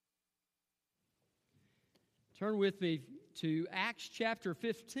Turn with me to Acts chapter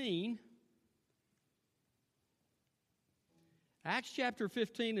 15. Acts chapter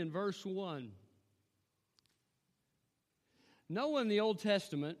 15 and verse 1. Noah in the Old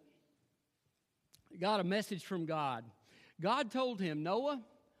Testament got a message from God. God told him, Noah,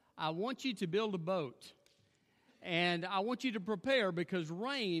 I want you to build a boat. And I want you to prepare because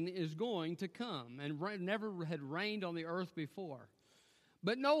rain is going to come. And rain never had rained on the earth before.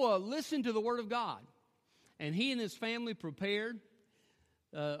 But Noah listened to the word of God. And he and his family prepared.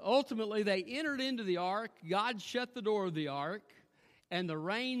 Ultimately, they entered into the ark. God shut the door of the ark. And the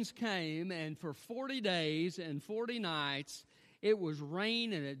rains came. And for 40 days and 40 nights, it was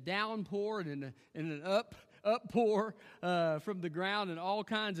rain and a downpour and an uppour from the ground and all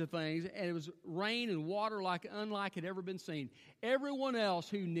kinds of things. And it was rain and water unlike had ever been seen. Everyone else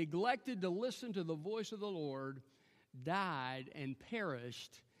who neglected to listen to the voice of the Lord died and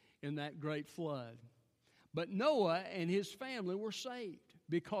perished in that great flood. But Noah and his family were saved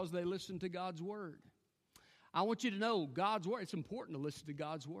because they listened to God's word. I want you to know God's word. It's important to listen to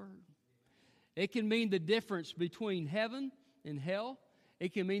God's word. It can mean the difference between heaven and hell.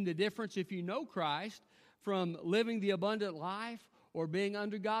 It can mean the difference, if you know Christ, from living the abundant life or being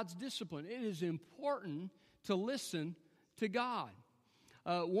under God's discipline. It is important to listen to God.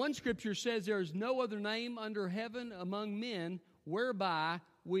 One scripture says there is no other name under heaven among men whereby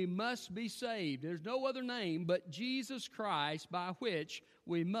we must be saved. There's no other name but Jesus Christ by which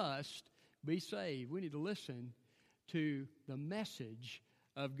we must be saved. We need to listen to the message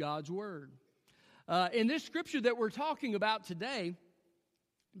of God's word. In this scripture that we're talking about today,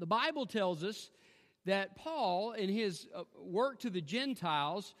 the Bible tells us that Paul, in his work to the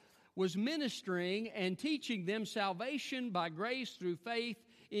Gentiles, was ministering and teaching them salvation by grace through faith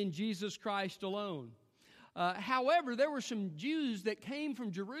in Jesus Christ alone. However, there were some Jews that came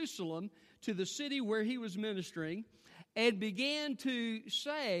from Jerusalem to the city where he was ministering and began to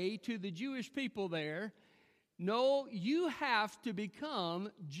say to the Jewish people there, no, you have to become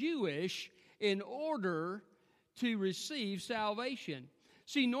Jewish in order to receive salvation.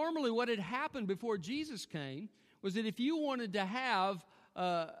 See, normally what had happened before Jesus came was that if you wanted to have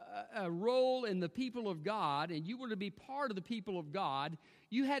a role in the people of God and you were to be part of the people of God,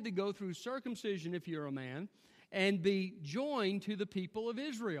 you had to go through circumcision if you're a man and be joined to the people of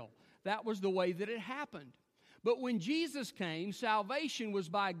Israel. That was the way that it happened. But when Jesus came, salvation was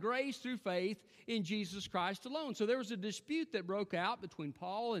by grace through faith in Jesus Christ alone. So there was a dispute that broke out between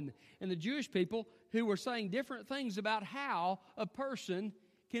Paul and the Jewish people who were saying different things about how a person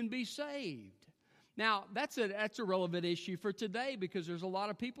can be saved. Now, that's a relevant issue for today because there's a lot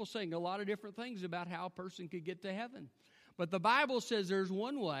of people saying a lot of different things about how a person could get to heaven. But the Bible says there's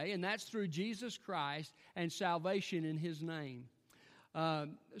one way, and that's through Jesus Christ and salvation in His name.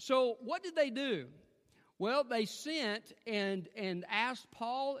 So what did they do? Well, they sent and asked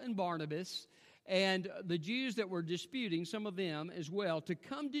Paul and Barnabas and the Jews that were disputing, some of them as well, to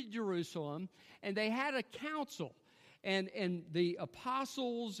come to Jerusalem, and they had a council. And the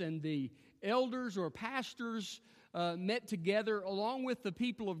apostles and the elders or pastors met together along with the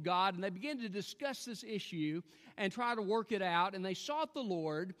people of God, and they began to discuss this issue and try to work it out. And they sought the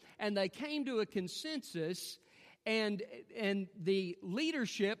Lord, and they came to a consensus, and the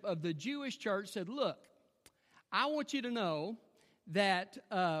leadership of the Jewish church said, look, I want you to know that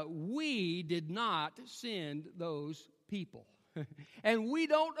we did not send those people. And we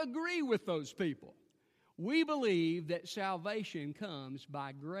don't agree with those people. We believe that salvation comes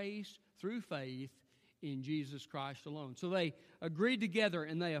by grace through faith in Jesus Christ alone. So they agreed together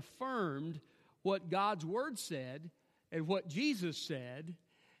and they affirmed what God's Word said and what Jesus said,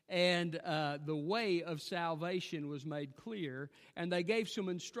 and the way of salvation was made clear. And they gave some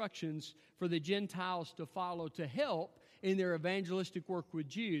instructions for the Gentiles to follow to help in their evangelistic work with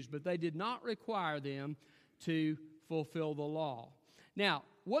Jews, but they did not require them to fulfill the law. Now,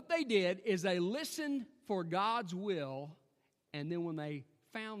 what they did is they listened for God's will, and then when they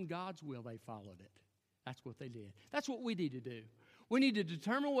found God's will, they followed it. That's what they did. That's what we need to do. We need to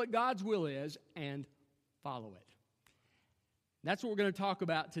determine what God's will is and follow it. That's what we're going to talk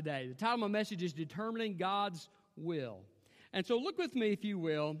about today. The title of my message is Determining God's Will. And so look with me, if you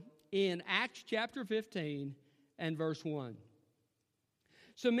will, in Acts chapter 15 and verse 1.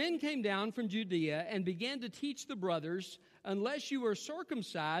 So men came down from Judea and began to teach the brothers, unless you are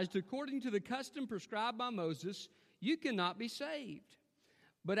circumcised according to the custom prescribed by Moses, you cannot be saved.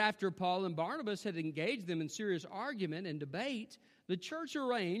 But after Paul and Barnabas had engaged them in serious argument and debate, the church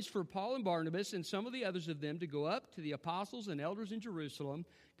arranged for Paul and Barnabas and some of the others of them to go up to the apostles and elders in Jerusalem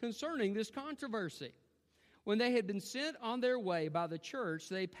concerning this controversy. When they had been sent on their way by the church,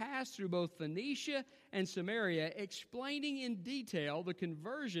 they passed through both Phoenicia and Samaria, explaining in detail the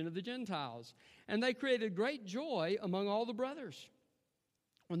conversion of the Gentiles. And they created great joy among all the brothers.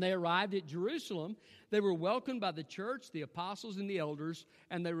 When they arrived at Jerusalem, they were welcomed by the church, the apostles, and the elders,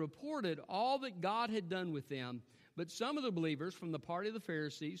 and they reported all that God had done with them. But some of the believers from the party of the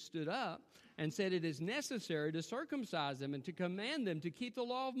Pharisees stood up and said, "It is necessary to circumcise them and to command them to keep the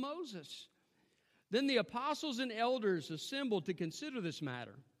law of Moses." Then the apostles and elders assembled to consider this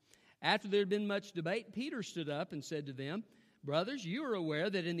matter. After there had been much debate, Peter stood up and said to them, "Brothers, you are aware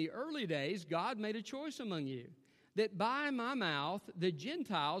that in the early days God made a choice among you, that by my mouth the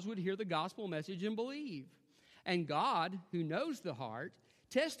Gentiles would hear the gospel message and believe. And God, who knows the heart,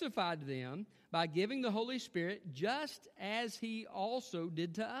 testified to them by giving the Holy Spirit just as He also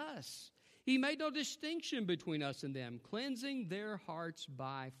did to us. He made no distinction between us and them, cleansing their hearts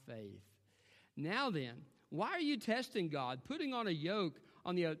by faith. Now then, why are you testing God, putting on a yoke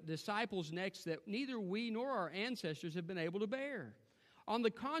on the disciples' necks that neither we nor our ancestors have been able to bear? On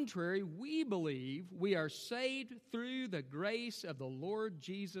the contrary, we believe we are saved through the grace of the Lord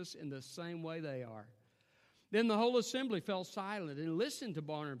Jesus in the same way they are." Then the whole assembly fell silent and listened to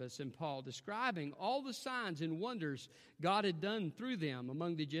Barnabas and Paul, describing all the signs and wonders God had done through them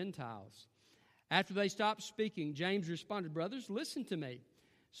among the Gentiles. After they stopped speaking, James responded, "Brothers, listen to me.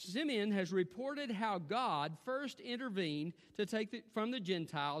 Simeon has reported how God first intervened to take from the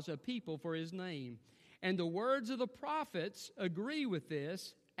Gentiles a people for His name. And the words of the prophets agree with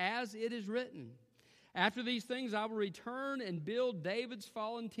this, as it is written. After these things I will return and build David's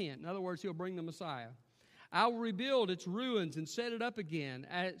fallen tent." In other words, He'll bring the Messiah. "I will rebuild its ruins and set it up again,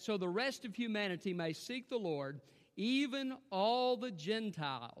 so the rest of humanity may seek the Lord, even all the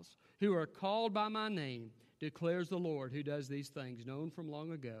Gentiles who are called by my name, declares the Lord who does these things, known from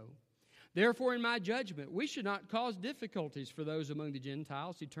long ago. Therefore, in my judgment, we should not cause difficulties for those among the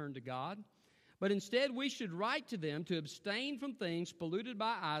Gentiles who turn to God, but instead we should write to them to abstain from things polluted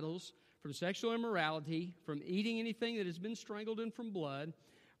by idols, from sexual immorality, from eating anything that has been strangled, and from blood.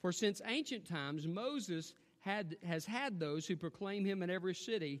 For since ancient times Moses has had those who proclaim Him in every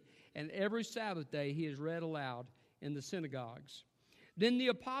city, and every Sabbath day He is read aloud in the synagogues." Then the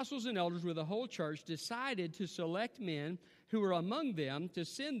apostles and elders with the whole church decided to select men who were among them to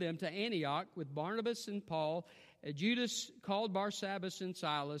send them to Antioch with Barnabas and Paul, Judas called Barsabbas, and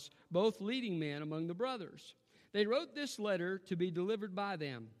Silas, both leading men among the brothers. They wrote this letter to be delivered by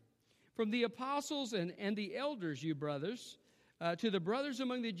them. "From the apostles and the elders, you brothers, to the brothers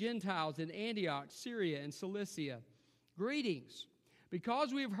among the Gentiles in Antioch, Syria, and Cilicia, greetings.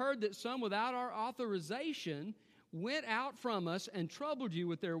 Because we have heard that some without our authorization went out from us and troubled you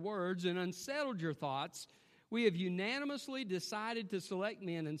with their words and unsettled your thoughts, we have unanimously decided to select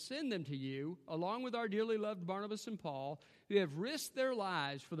men and send them to you, along with our dearly loved Barnabas and Paul, who have risked their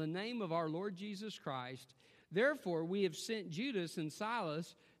lives for the name of our Lord Jesus Christ. Therefore, we have sent Judas and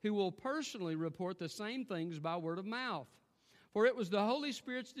Silas, who will personally report the same things by word of mouth. For it was the Holy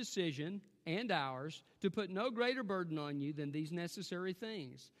Spirit's decision, and ours, to put no greater burden on you than these necessary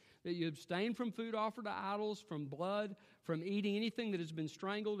things, that you abstain from food offered to idols, from blood, from eating anything that has been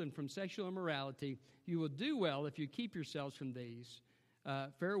strangled, and from sexual immorality. You will do well if you keep yourselves from these.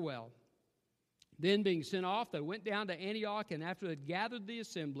 Farewell." Then, being sent off, they went down to Antioch, and after they had gathered the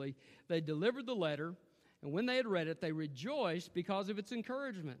assembly, they delivered the letter, and when they had read it, they rejoiced because of its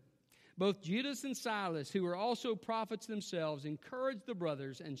encouragement. Both Judas and Silas, who were also prophets themselves, encouraged the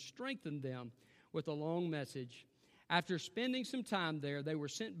brothers and strengthened them with a long message. After spending some time there, they were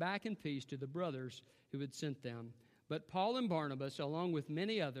sent back in peace to the brothers who had sent them. But Paul and Barnabas, along with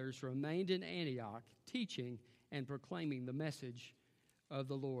many others, remained in Antioch, teaching and proclaiming the message of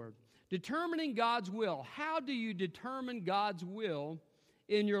the Lord. Determining God's will. How do you determine God's will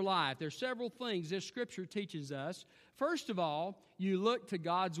in your life? There's several things this Scripture teaches us. First of all, you look to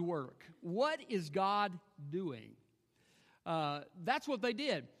God's work. What is God doing? That's what they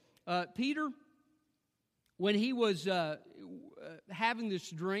did. Peter, when he was having this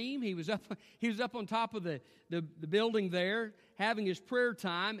dream, he was up on top of the building there, having his prayer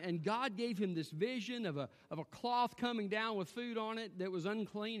time, and God gave him this vision of a cloth coming down with food on it that was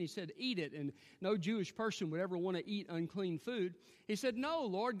unclean. He said, "Eat it," and no Jewish person would ever want to eat unclean food. He said, "No,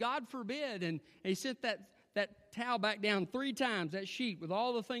 Lord, God forbid," and he sent that towel back down 3 times, that sheet with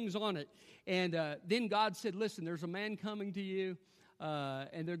all the things on it, and then God said, "Listen, there's a man coming to you,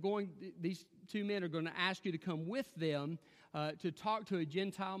 and these 2 men are going to ask you to come with them to talk to a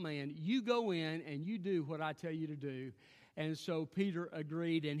Gentile man. You go in and you do what I tell you to do." And so Peter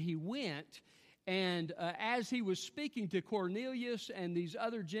agreed, and he went. And as he was speaking to Cornelius and these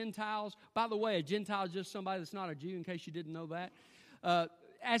other Gentiles, by the way, a Gentile is just somebody that's not a Jew, in case you didn't know that.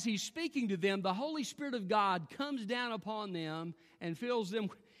 As he's speaking to them, the Holy Spirit of God comes down upon them and fills them,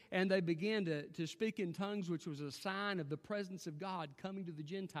 and they begin to speak in tongues, which was a sign of the presence of God coming to the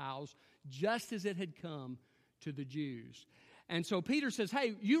Gentiles, just as it had come to the Jews. And so Peter says,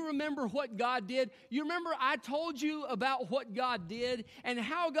 hey, you remember what God did? You remember I told you about what God did and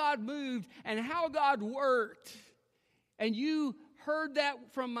how God moved and how God worked. And you heard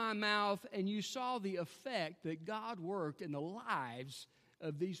that from my mouth, and you saw the effect that God worked in the lives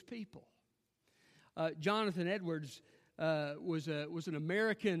of these people. Jonathan Edwards was an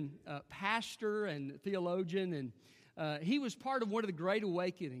American pastor and theologian, and he was part of one of the great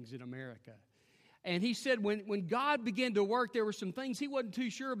awakenings in America. And he said when God began to work, there were some things he wasn't too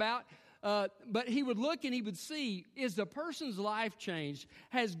sure about, but he would look and he would see, is the person's life changed?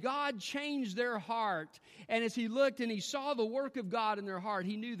 Has God changed their heart? And as he looked and he saw the work of God in their heart,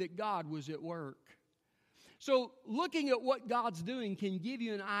 he knew that God was at work. So looking at what God's doing can give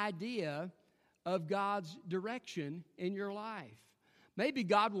you an idea of God's direction in your life. Maybe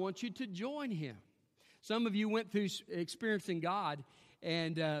God wants you to join Him. Some of you went through experiencing God,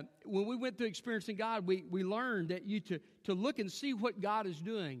 and when we went through experiencing God, we learned that you to look and see what God is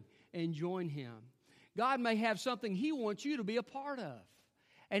doing and join Him. God may have something He wants you to be a part of,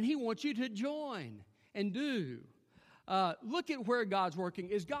 and He wants you to join and do. Look at where God's working.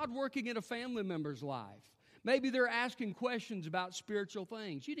 Is God working in a family member's life? Maybe they're asking questions about spiritual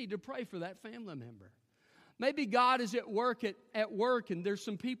things. You need to pray for that family member. Maybe God is at work and there's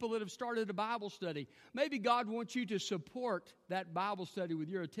some people that have started a Bible study. Maybe God wants you to support that Bible study with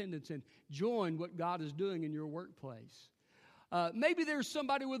your attendance and join what God is doing in your workplace. Maybe there's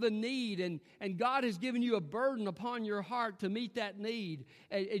somebody with a need and God has given you a burden upon your heart to meet that need,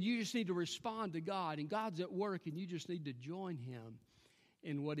 and you just need to respond to God, and God's at work and you just need to join Him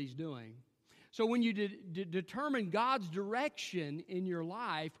in what He's doing. So when you determine God's direction in your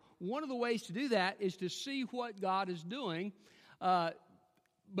life, one of the ways to do that is to see what God is doing, but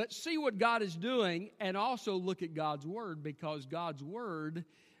see what God is doing and also look at God's Word, because God's Word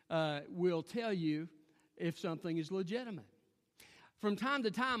will tell you if something is legitimate. From time to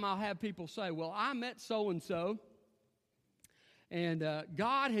time, I'll have people say, well, I met so-and-so, and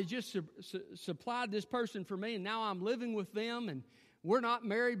God has just supplied this person for me, and now I'm living with them, and we're not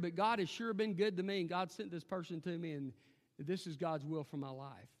married, but God has sure been good to me, and God sent this person to me, and this is God's will for my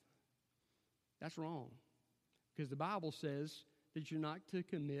life. That's wrong, because the Bible says that you're not to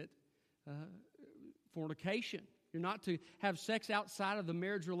commit fornication. You're not to have sex outside of the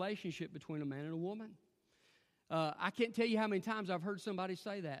marriage relationship between a man and a woman. I can't tell you how many times I've heard somebody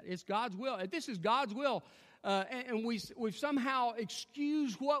say that. It's God's will. If this is God's will, and we've somehow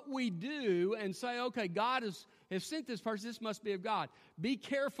excused what we do and say, okay, God has sent this person, this must be of God. Be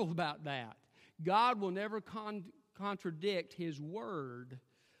careful about that. God will never contradict His Word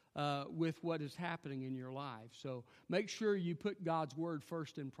with what is happening in your life. So make sure you put God's Word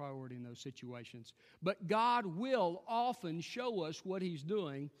first in priority in those situations. But God will often show us what He's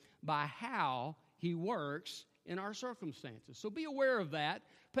doing by how He works in our circumstances. So be aware of that,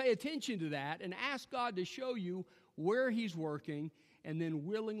 pay attention to that, and ask God to show you where He's working, and then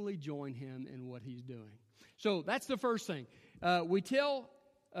willingly join Him in what He's doing. So that's the first thing. We tell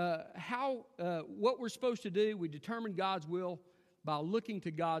what we're supposed to do. We determine God's will by looking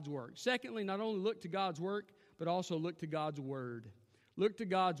to God's work. Secondly, not only look to God's work, but also look to God's Word. Look to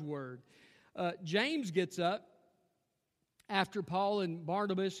God's Word. James gets up after Paul and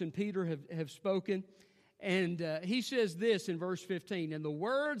Barnabas and Peter have spoken, and he says this in verse 15, and the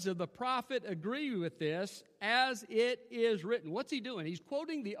words of the prophet agree with this, as it is written. What's he doing? He's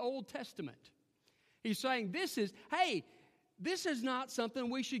quoting the Old Testament. He's saying this is not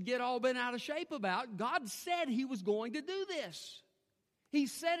something we should get all bent out of shape about. God said He was going to do this. He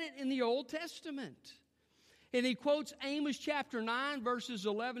said it in the Old Testament. And he quotes Amos chapter 9, verses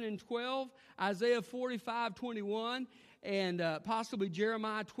 11 and 12, Isaiah 45:21, and possibly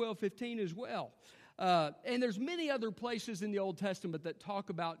Jeremiah 12:15 as well. And there's many other places in the Old Testament that talk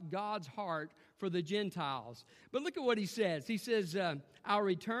about God's heart for the Gentiles. But look at what he says. He says, I'll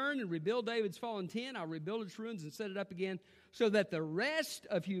return and rebuild David's fallen tent. I'll rebuild its ruins and set it up again, so that the rest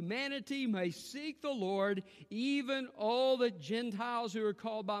of humanity may seek the Lord, even all the Gentiles who are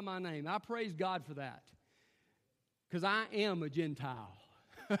called by my name. I praise God for that, because I am a Gentile.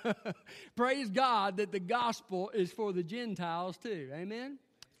 Praise God that the gospel is for the Gentiles too. Amen?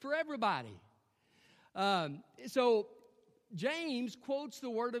 For everybody. So James quotes the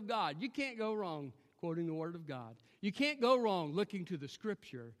Word of God. You can't go wrong quoting the Word of God. You can't go wrong looking to the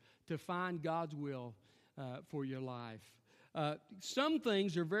Scripture to find God's will for your life. Some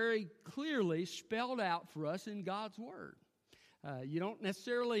things are very clearly spelled out for us in God's Word. You don't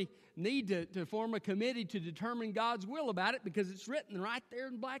necessarily need to form a committee to determine God's will about it because it's written right there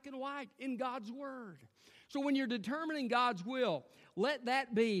in black and white in God's Word. So when you're determining God's will, let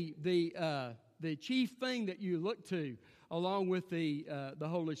that be the chief thing that you look to, along with the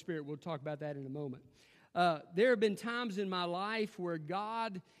Holy Spirit. We'll talk about that in a moment. There have been times in my life where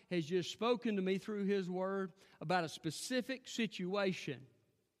God has just spoken to me through His Word about a specific situation.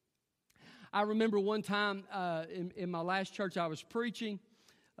 I remember one time in my last church I was preaching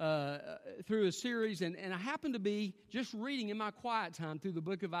through a series, and I happened to be just reading in my quiet time through the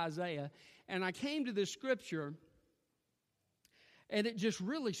book of Isaiah, and I came to this scripture, and it just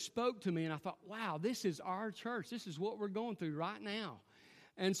really spoke to me, and I thought, wow, this is our church. This is what we're going through right now.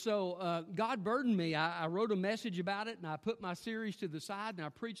 And so God burdened me. I wrote a message about it, and I put my series to the side, and I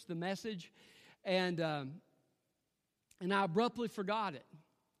preached the message, and I abruptly forgot it.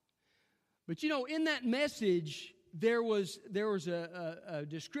 But, in that message, there was a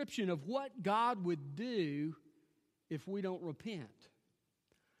description of what God would do if we don't repent.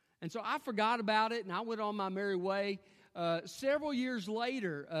 And so I forgot about it, and I went on my merry way. Several years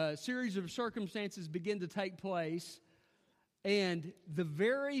later, a series of circumstances began to take place, and the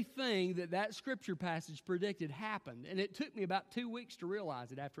very thing that scripture passage predicted happened. And it took me about 2 weeks to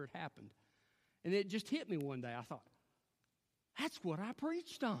realize it after it happened. And it just hit me one day. I thought, that's what I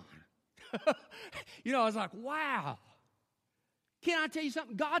preached on. I was like, wow. Can I tell you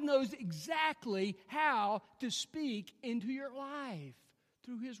something? God knows exactly how to speak into your life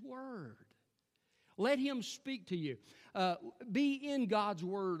through His Word. Let Him speak to you. Be in God's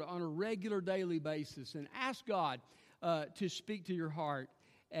Word on a regular daily basis and ask God to speak to your heart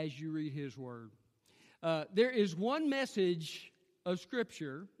as you read His Word. There is one message of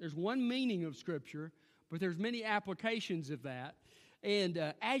Scripture. There's one meaning of Scripture, but there's many applications of that.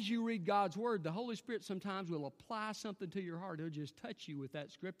 And as you read God's Word, the Holy Spirit sometimes will apply something to your heart. He'll just touch you with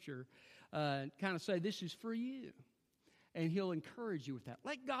that Scripture and kind of say, this is for you. And He'll encourage you with that.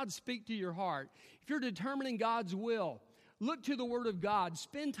 Let God speak to your heart. If you're determining God's will, look to the Word of God.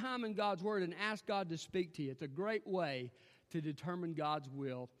 Spend time in God's Word and ask God to speak to you. It's a great way to determine God's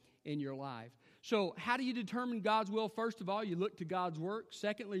will in your life. So how do you determine God's will? First of all, you look to God's work.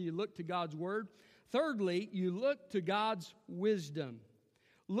 Secondly, you look to God's Word. Thirdly, you look to God's wisdom.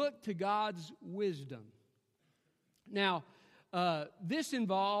 Look to God's wisdom. Now, this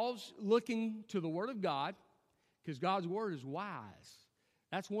involves looking to the Word of God, because God's Word is wise.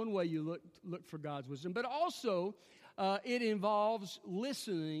 That's one way you look for God's wisdom. But also, it involves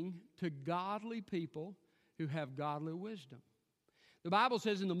listening to godly people who have godly wisdom. The Bible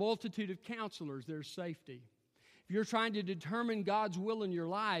says in the multitude of counselors, there's safety. If you're trying to determine God's will in your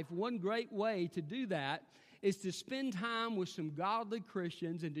life, one great way to do that is to spend time with some godly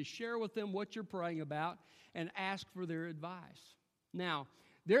Christians and to share with them what you're praying about and ask for their advice. Now,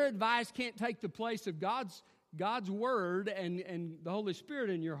 their advice can't take the place of God's Word and the Holy Spirit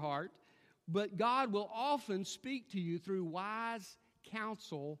in your heart, but God will often speak to you through wise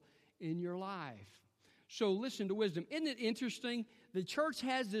counsel in your life. So listen to wisdom. Isn't it interesting? The church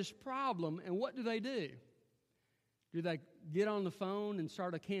has this problem, and what do? Do they get on the phone and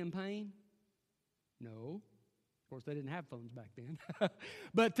start a campaign? No. Of course, they didn't have phones back then.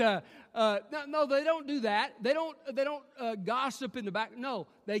 But no, they don't do that. They don't gossip in the back. No,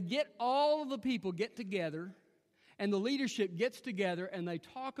 they get all of the people get together, and the leadership gets together, and they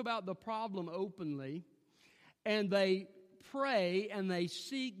talk about the problem openly, and they pray, and they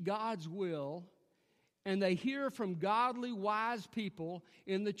seek God's will, and they hear from godly, wise people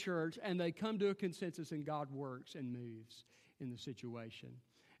in the church, and they come to a consensus, and God works and moves in the situation.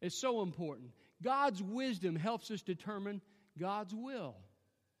 It's so important. God's wisdom helps us determine God's will.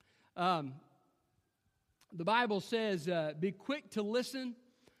 The Bible says, be quick to listen,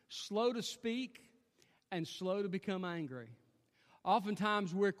 slow to speak, and slow to become angry.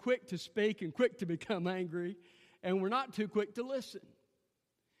 Oftentimes, we're quick to speak and quick to become angry, and we're not too quick to listen.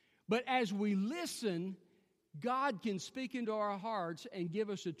 But as we listen, God can speak into our hearts and give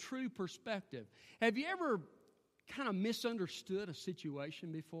us a true perspective. Have you ever kind of misunderstood a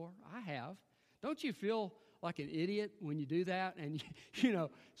situation before? I have. Don't you feel like an idiot when you do that? And,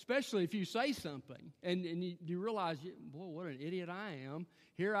 especially if you say something and you realize, boy, what an idiot I am.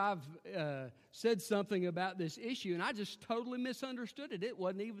 Here I've said something about this issue, and I just totally misunderstood it. It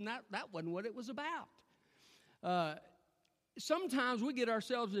wasn't even that wasn't what it was about. Sometimes we get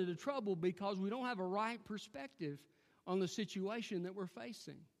ourselves into trouble because we don't have a right perspective on the situation that we're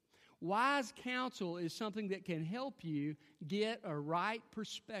facing. Wise counsel is something that can help you get a right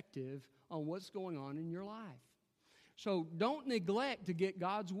perspective on what's going on in your life. So don't neglect to get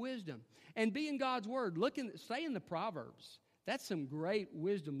God's wisdom. And be in God's Word. Stay in the Proverbs. That's some great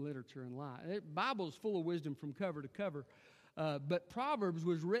wisdom literature in life. The Bible is full of wisdom from cover to cover. But Proverbs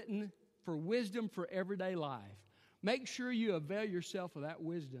was written for wisdom for everyday life. Make sure you avail yourself of that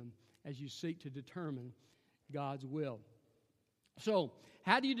wisdom as you seek to determine God's will. So,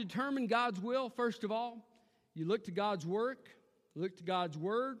 how do you determine God's will? First of all, you look to God's work, look to God's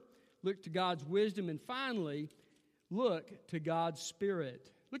Word, look to God's wisdom, and finally, look to God's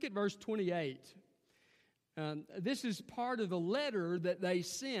Spirit. Look at verse 28. This is part of the letter that they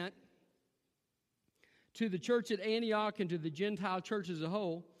sent to the church at Antioch and to the Gentile church as a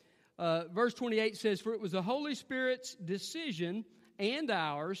whole. Verse 28 says, "For it was the Holy Spirit's decision and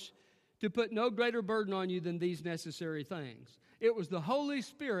ours to put no greater burden on you than these necessary things." It was the Holy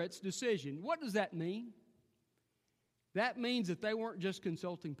Spirit's decision. What does that mean? That means that they weren't just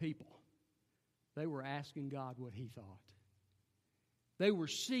consulting people. They were asking God what He thought. They were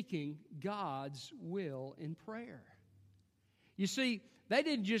seeking God's will in prayer. You see, they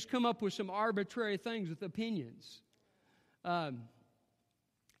didn't just come up with some arbitrary things with opinions.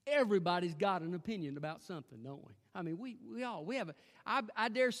 Everybody's got an opinion about something, don't we? I mean, we have I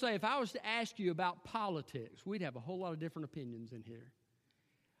dare say if I was to ask you about politics, we'd have a whole lot of different opinions in here.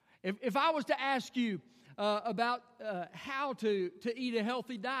 If I was to ask you about how to eat a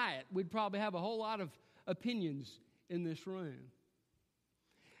healthy diet, we'd probably have a whole lot of opinions in this room.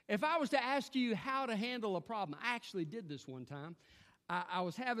 If I was to ask you how to handle a problem, I actually did this one time. I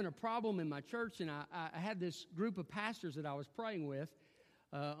was having a problem in my church, and I had this group of pastors that I was praying with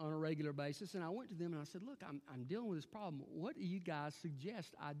on a regular basis, and I went to them and I said, "Look, I'm dealing with this problem. What do you guys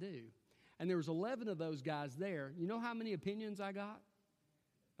suggest I do?" And there was 11 of those guys there. You know how many opinions I got?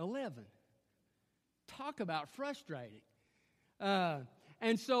 11. Talk about frustrating.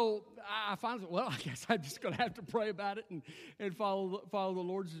 And so I finally said, well, I guess I'm just going to have to pray about it and follow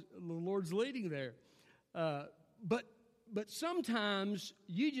the Lord's leading there. But sometimes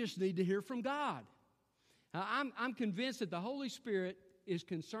you just need to hear from God. I'm convinced that the Holy Spirit is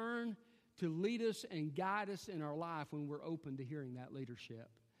concerned to lead us and guide us in our life when we're open to hearing that leadership.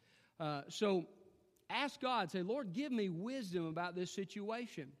 So ask God, say, "Lord, give me wisdom about this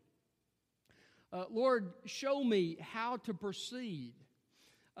situation. Lord, show me how to proceed."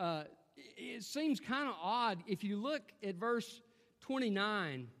 It seems kind of odd if you look at verse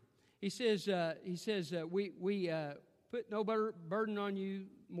 29. He says, we put no burden on you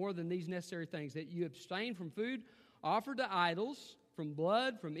more than these necessary things, that you abstain from food offered to idols, from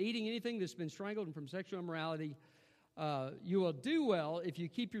blood, from eating anything that's been strangled, and from sexual immorality. You will do well if you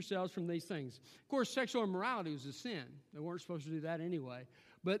keep yourselves from these things. Of course, sexual immorality was a sin. They weren't supposed to do that anyway.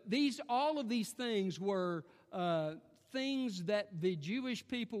 But all of these things were things that the Jewish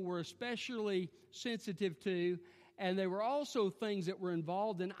people were especially sensitive to, and they were also things that were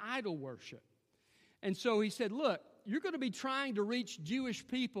involved in idol worship. And so he said, look, you're going to be trying to reach Jewish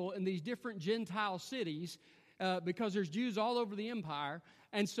people in these different Gentile cities because there's Jews all over the empire.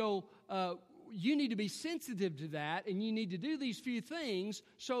 And so you need to be sensitive to that, and you need to do these few things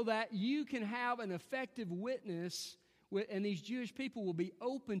so that you can have an effective witness, and these Jewish people will be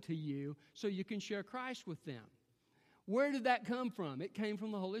open to you so you can share Christ with them. Where did that come from? It came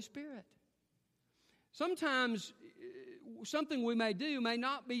from the Holy Spirit. Sometimes something we may do may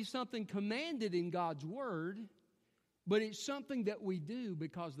not be something commanded in God's Word, but it's something that we do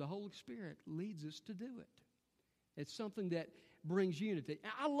because the Holy Spirit leads us to do it. It's something that brings unity.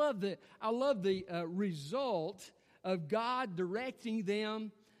 I love the result of God directing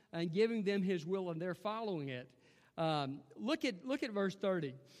them and giving them His will, and they're following it. Look at verse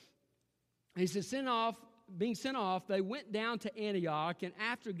 30. He says, being sent off, they went down to Antioch, and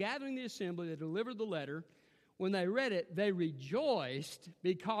after gathering the assembly, they delivered the letter. When they read it, they rejoiced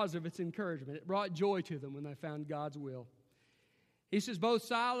because of its encouragement. It brought joy to them when they found God's will. He says, both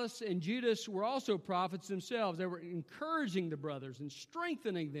Silas and Judas were also prophets themselves. They were encouraging the brothers and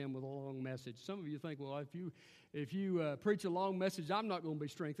strengthening them with a long message. Some of you think, well, if you preach a long message, I'm not going to be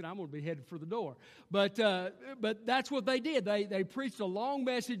strengthened. I'm going to be headed for the door. But that's what they did. They preached a long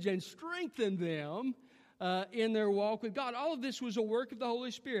message and strengthened them in their walk with God. All of this was a work of the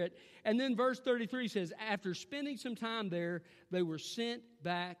Holy Spirit. And then verse 33 says, after spending some time there, they were sent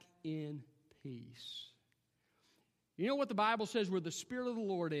back in peace. You know what the Bible says? Where the Spirit of the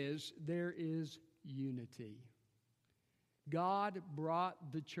Lord is, there is unity. God brought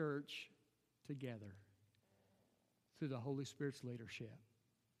the church together through the Holy Spirit's leadership.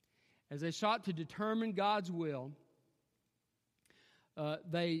 As they sought to determine God's will,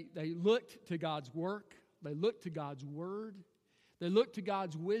 They looked to God's work. They looked to God's word. They looked to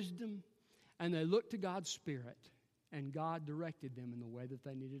God's wisdom. And they looked to God's Spirit. And God directed them in the way that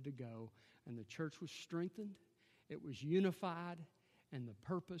they needed to go. And the church was strengthened. It was unified. And the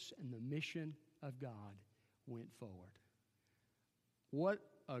purpose and the mission of God went forward. What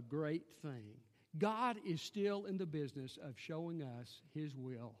a great thing. God is still in the business of showing us His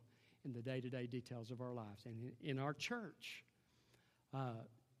will in the day-to-day details of our lives and in our church.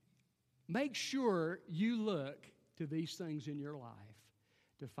 Make sure you look to these things in your life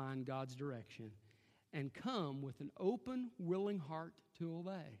to find God's direction and come with an open, willing heart to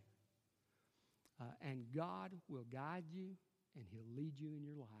obey. And God will guide you and He'll lead you in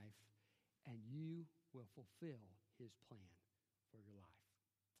your life, and you will fulfill His plan for your life.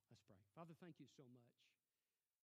 Let's pray. Father, thank you so much.